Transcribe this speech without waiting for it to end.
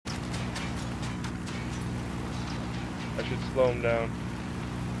should slow him down.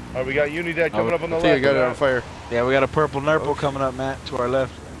 Alright, we got Unidad coming up on the left. I got it on fire. Yeah, we got a purple nurple coming up, Matt, to our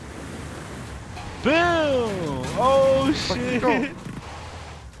left. Boom! Oh shit!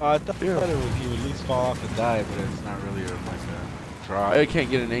 I thought he would at least fall off and die, but it's not really like a drop. I can't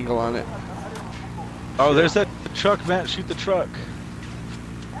get an angle on it. Oh, there's that truck, Matt. Shoot the truck.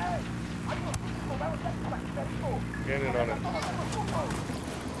 Get in on it.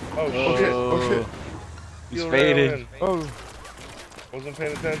 Oh shit! Oh shit! He's faded. Oh. Wasn't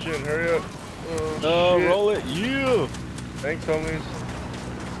paying attention. Hurry up. Oh, no, shit. roll it. You. Thanks, homies.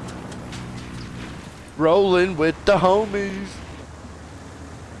 Rolling with the homies.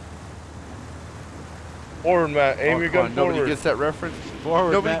 Forward, Matt. Aim your gun forward. Nobody gets that reference.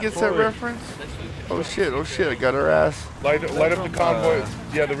 Forward, Nobody Matt, gets forward. that reference. Oh shit! Oh shit! I got her ass. Light up the convoy.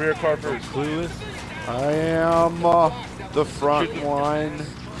 Yeah, the rear car first. Clueless. I am the front one.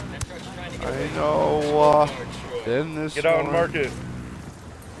 I know. Then this. Get out and mark it.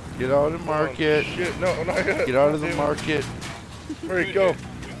 Get out and mark it. Shit, no, not yet. Get out of the market. Hurry, go.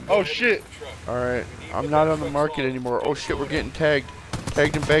 Oh shit. Alright, I'm not on the market anymore. Oh shit, we're getting tagged.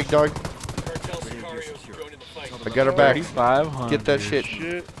 Tagged and bagged, dog. I got her back. Get that shit.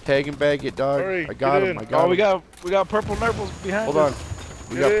 Tag and bag it, dog. Hurry, I got him. I got him. we got purple nurples behind us. Hold on.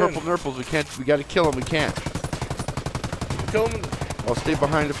 We got purple nurples. We gotta kill them. We can't. Kill him. I'll stay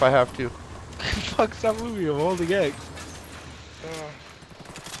behind if I have to. Fuck, stop moving. I'm holding eggs.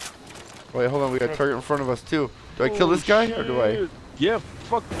 Wait, hold on. We got a target in front of us too. Do I kill this guy or do I? Yeah,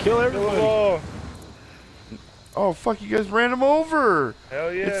 fuck, kill everybody. Oh fuck! You guys ran him over.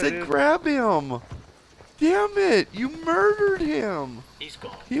 Hell yeah! It said grab him. Damn it! You murdered him. He's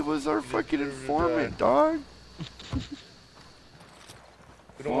gone. He was our fucking informant, dog.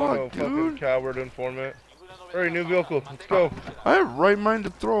 We don't want no fucking coward informant. Hurry, new vehicle. Let's go. I have right mind to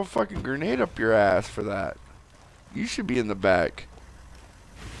throw a fucking grenade up your ass for that. You should be in the back.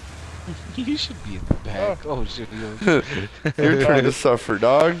 You should be in the back. Oh shit. You're trying to suffer,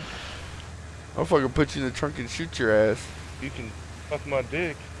 dog. I'll fucking put you in the trunk and shoot your ass. You can fuck my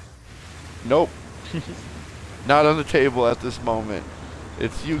dick. Nope. Not on the table at this moment.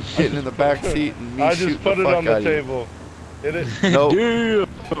 It's you getting in the back seat and me shooting the fuck out of you. I just put it on the table. Hit it?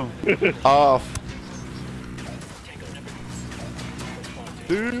 Nope. Off.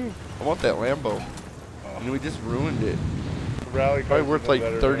 Dude, I want that Lambo. And we just ruined it. Rally probably worth like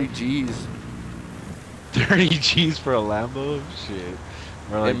 30 G's. 30 G's for a Lambo? Shit.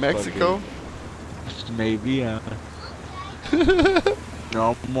 Like in Mexico? Fucking, maybe, yeah.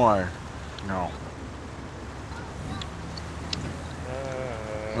 No more. No.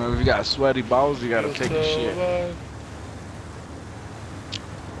 Well, if you got sweaty balls, you gotta take a shit.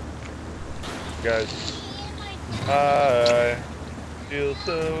 Guys, I feel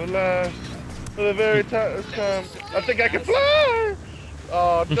so alive for the very time. I think I can fly.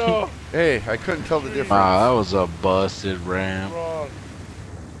 Oh no! Hey, I couldn't tell the difference. Wow, that was a busted ramp. Wrong.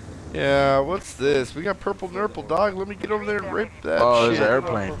 Yeah, what's this? We got purple nurple, dog. Let me get over there and rip that shit. Oh, there's an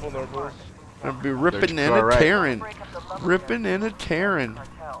airplane. I'm gonna be ripping and a tearing. Ripping and a tearing.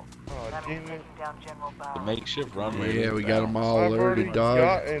 Oh, damn it. The makeshift runway. Yeah, we got them all I've alerted, dog.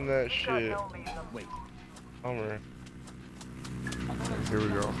 gotten that shit. Bummer. Here we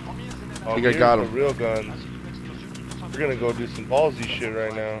go. Oh, I think I got him. Real guns. We're gonna go do some ballsy shit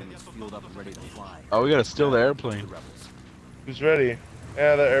right now. Oh, we gotta steal the airplane. Who's ready?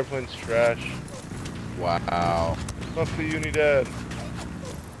 Yeah, that airplane's trash. Wow. Fuck the Unidad.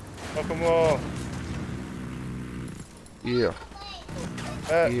 Fuck them all. Yeah.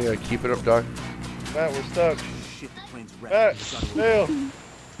 Matt, Yeah, keep it up, dog. Matt, we're stuck. Matt, fail.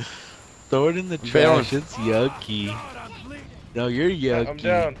 Throw it in the trash. It's yucky. No, you're yucky. I'm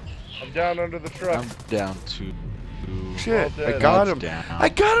down. I'm down under the truck. I'm down too. Shit, I got him. I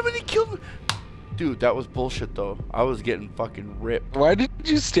got him and he killed me. Dude, that was bullshit though. I was getting fucking ripped. Why did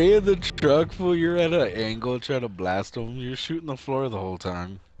you stay in the truck, fool? You're at an angle trying to blast them. You're shooting the floor the whole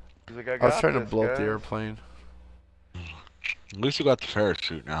time. Like, I was trying to blow up the airplane. At least you got the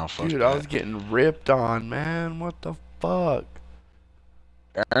parachute now. Fuck dude, I was getting ripped on, man. What the fuck?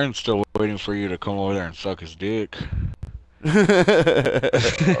 Aaron's still waiting for you to come over there and suck his dick. It's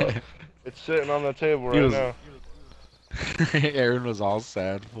sitting on the table right now. Aaron was all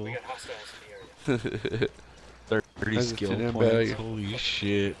sad, fool. 30 skill points. Holy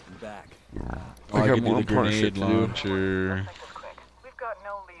shit. I got more important shit to do. Launcher. We've got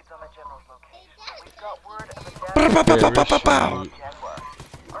no leads on the general's location. We've got word of a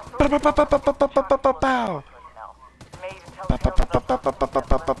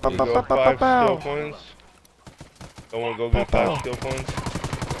Don't want to go get 5 skill points.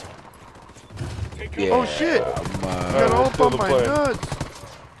 Yeah, Oh shit! Got all up on my nuts.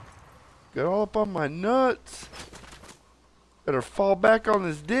 Got all up on my nuts. Better fall back on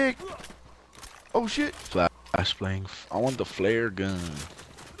his dick. Oh shit! Flashbang. I want the flare gun.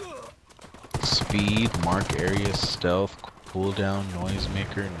 Speed, mark area, stealth, cooldown,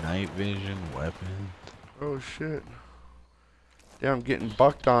 noisemaker, night vision, weapon. Oh shit! Yeah, I'm getting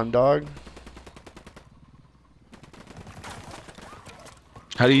bucked on, dog.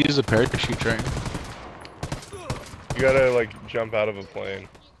 How do you use a parachute train? You gotta like jump out of a plane.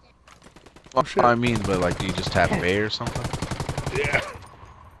 Oh shit! I mean, but like, do you just tap A or something? Yeah.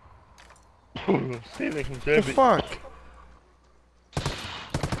 Steven from The Debbie. fuck?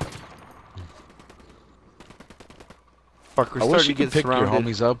 Fuck, we're I wish starting you to get could pick surrounded. your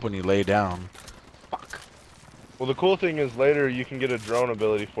homies up when you lay down. Well, the cool thing is later you can get a drone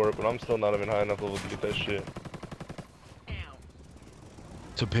ability for it, but I'm still not even high enough level to get that shit.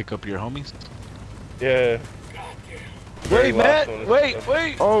 To pick up your homies? Yeah. Wait, last Matt! one is-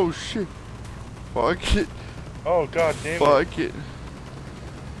 Wait! Oh shit! Fuck it! Oh god damn it. Fuck it!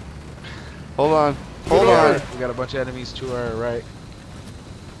 Hold on! Hold on! We got a bunch of enemies to our right.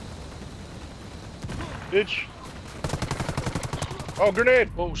 Bitch. Oh, grenade!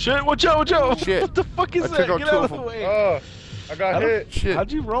 Oh shit! Watch out! Watch out! Shit. What the fuck is I that? took out Get two out of of the them. way! I got hit. Shit!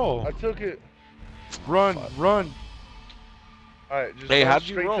 How'd you roll? I took it. Run! Run! Alright, just Hey, go how'd you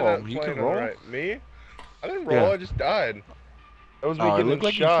straight to roll? that You plane can on the roll? right. Me? I didn't roll, Yeah. I just died. That was me Oh, it getting looked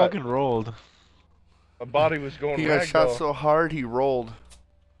like shot. you fucking rolled. My body was going He got shot ragdoll. so hard he rolled.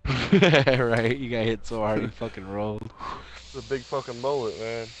 Right? You got hit so hard you fucking rolled. It's a big fucking mullet,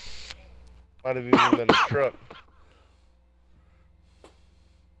 man. Might have even been a truck.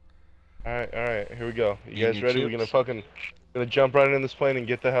 Alright, here we go. You guys ready? We're gonna jump right in this plane and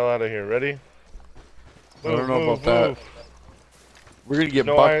get the hell out of here. Ready? I don't know about that. We're gonna get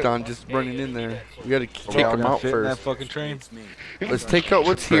No, bucked I- on just running in there. We gotta take Y'all them gonna out fit in that first. fucking train? Let's take out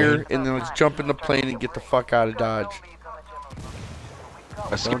what's here and then let's jump in the plane and get the fuck out of Dodge. I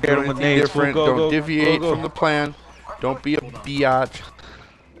Don't scared do him with anything nades. different. Go, Don't go, deviate go, go. from the plan. Don't be a biatch.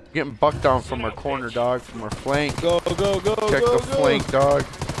 Getting bucked on from our corner, dog. From our flank. Go, go, go, Check go, the flank, dog.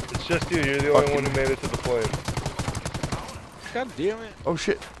 It's just you. You're the only one who made it to the plane. God damn it. Oh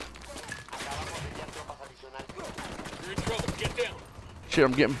shit. Shit,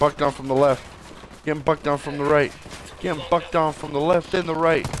 I'm getting bucked down from the left. Getting bucked down from the right. Getting bucked down from the left and the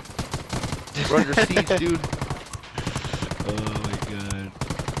right. We're under siege, dude. Oh my god.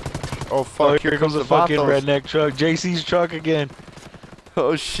 Oh fuck, Here comes the fucking Vatos. redneck truck. JC's truck again.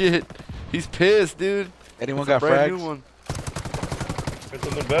 Oh shit. He's pissed, dude. Anyone It's a got brand new frags? one. Got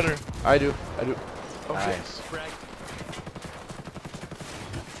something better. I do. Oh, Nice.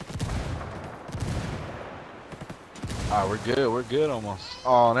 Ah, we're good almost.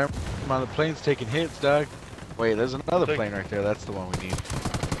 Oh, never mind, the plane's taking hits, dog. Wait, there's another plane right there. That's the one we need.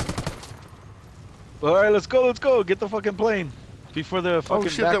 Alright, let's go. Get the fucking plane. Before the fucking Oh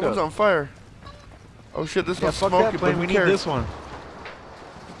shit, that one's on fire. Oh shit, this Yeah, one's fuck smoking, that plane. but We who need cares? this one.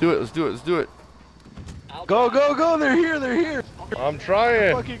 Let's do it. Go, go, go. They're here. I'm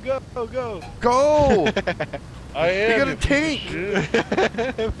trying. Fucking go. Go! I am. got a you tank. piece of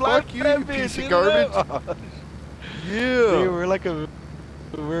shit. Fuck you, you piece of garbage. Dude, Yeah.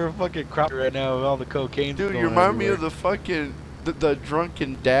 we're a fucking crop right now with all the cocaine. Dude, going you remind me everywhere. of the fucking, the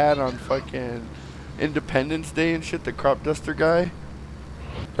drunken dad on fucking Independence Day and shit, the crop duster guy.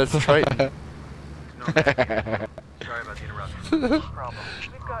 That's Triton. Sorry about the interruption. Problem.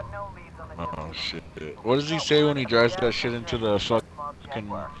 We've got no leads on the general Oh shit. What does he say when he drives that shit into the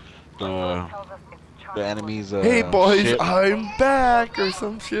fucking the enemy's Hey boys, ship? I'm back or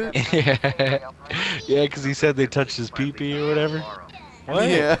some shit. Yeah, because he said they touched his pee-pee or whatever. What?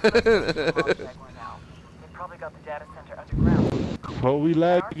 Yeah. They probably got the data center underground. Oh, we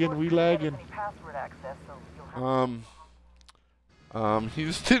lagging. Password access, so you'll have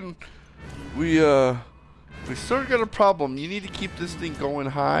Houston, we sort of got a problem. You need to keep this thing going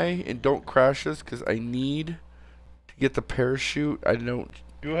high and don't crash us, because I need to get the parachute. I don't.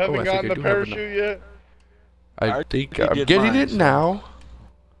 You haven't I think gotten I the do have enough. parachute yet? I think already I'm did getting mine, it so- now.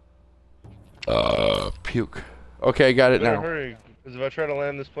 Puke. Okay, I got it Better now. hurry, because if I try to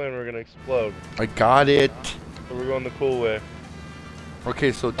land this plane, we're gonna explode. I got it. So we're going the cool way.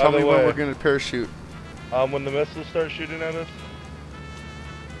 Okay, so tell By me the when way- we're gonna parachute. When the missiles start shooting at us,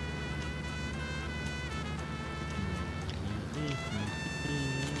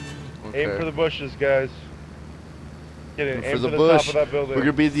 aim for the bushes, guys. Get in. Aim Aim for the top bush. of that building. We're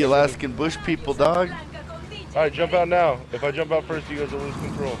gonna be the Alaskan bush people, dog. Alright, jump out now. If I jump out first, you guys will lose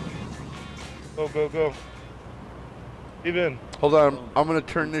control. Go. Even. Hold on, I'm gonna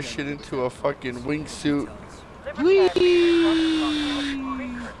turn this shit into a fucking wingsuit.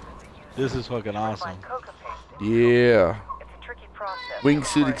 This is fucking awesome. Yeah.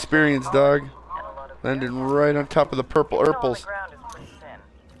 Wingsuit experience, dog. Landing right on top of the purple Urples.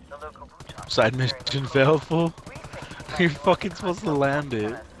 Side mission failed, fool. You're fucking supposed to land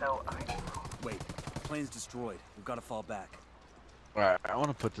it. Wait, plane's destroyed. We've got to fall back. Alright, I want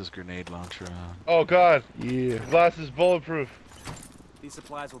to put this grenade launcher on. Oh god. Yeah. The glass is bulletproof. These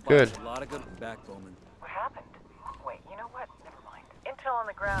supplies will buy Good. us a lot of good back, Bowman. What happened? Wait, you know what? Never mind. Intel on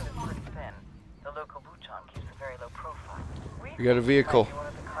the ground is pretty thin. The local Buchan keeps a very low profile. We got a vehicle.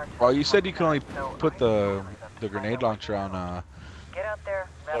 Well, you said you can only put the grenade launcher on Get out there.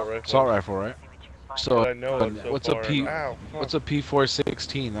 assault rifle, right? So, I know it so what's far. a P? Ow, What's a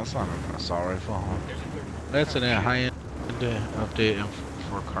P416? That's not an assault rifle. Huh? That's a high-end update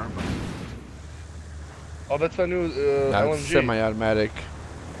for carbine. Oh, that's a new That's LMG. semi-automatic.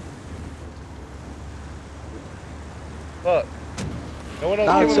 Fuck. No one No,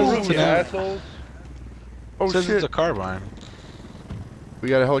 else it gave says a it's room, an you M. assholes. Oh It says shit. it's a carbine. We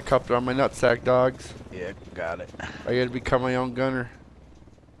got a helicopter on my nutsack, dogs. Yeah, got it. I gotta become my own gunner.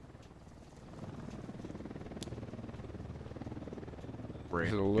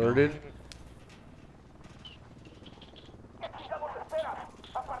 Is it alerted?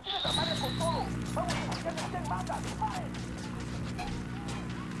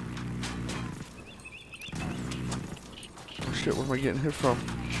 Oh shit, where am I getting hit from?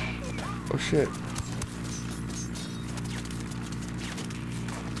 Oh shit.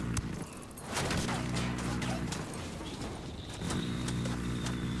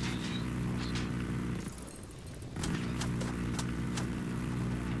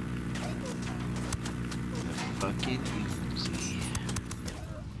 Fucking easy.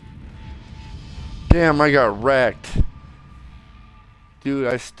 Damn, I got wrecked. Dude,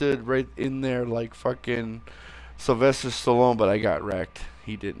 I stood right in there like fucking Sylvester Stallone, but I got wrecked.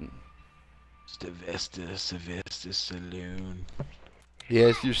 He didn't. Sylvester Saloon.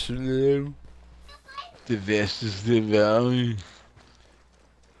 Yes, you're slow. Sylvester Stallone.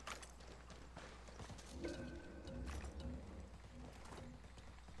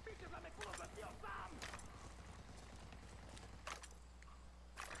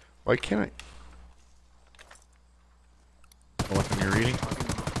 Why can't I? What weapon you're reading?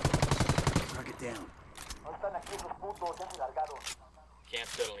 Target down. Camp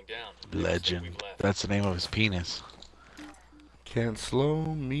settling down. Legend. We've left. That's the name of his penis. Can't slow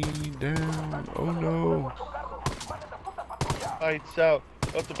me down. Oh no. Lights out.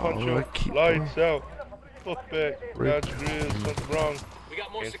 Up the punch Oh, I up. keep Lights out. Fuck back. Right. Got your grills. Something wrong. We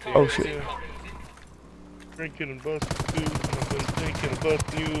got more Can't security. Oh, shit. incoming. Drinking and busting tubes. I've been thinking and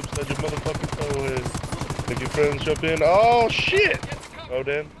busting you upside your motherfucking toe head. If your friends jump in. Oh shit! Oh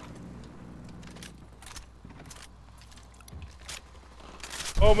damn.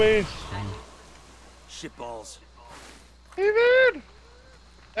 Oh means. Shitballs. Hey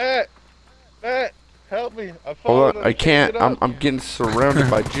man! Matt, help me. I've Hold fallen on, and I can't. get up. I'm getting surrounded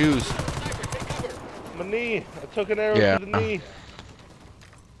by Jews. My knee. I took an arrow Yeah. to the knee.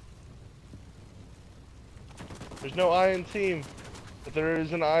 There's no I in team, but there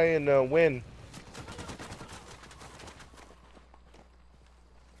is an I in win.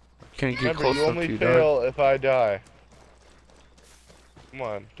 Can't get Remember, close you enough only to you, fail dog. if I die. Come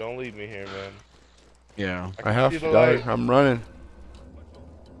on, don't leave me here, man. Yeah. I have see to, the dog. light. I'm running.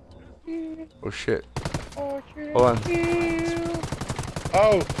 Oh shit. I can't Hold on. see you.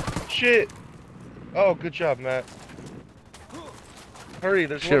 Oh, shit. Oh, good job, Matt. Hurry,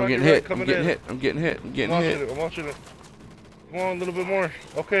 there's Shit, one I'm on getting your hit. right coming I'm getting in. hit. I'm getting hit. I'm I'm getting watching hit. it. I'm watching it. Come on, a little bit more.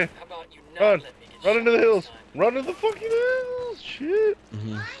 Okay. How about you not Run. let me get Run shot into the this hills. time? Run into the fucking hills. Shit.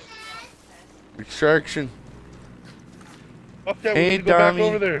 Extraction. Okay, we Hey, need to go back Tommy.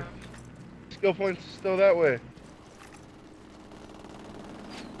 over there. Skill points still that way.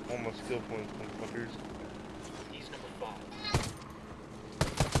 Almost skill points, motherfuckers. He's number 5.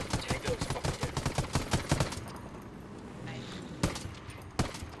 Tango's fucking dead.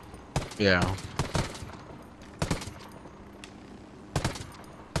 Yeah.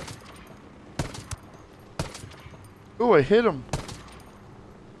 Oh, I hit him.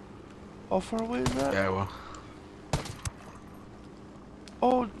 How far away is that? Yeah, well.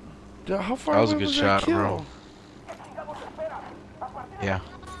 Oh, how far That was a away good was shot, that kill? bro. Yeah.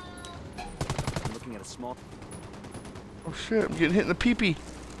 I'm looking at a small. Oh shit, I'm getting hit in the pee-pee.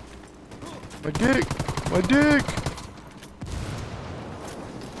 My dick. My dick.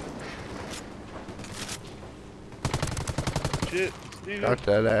 Shit, Steven. Got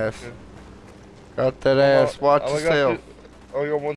that ass. Okay. Got that ass. Watch All I got yourself. only got one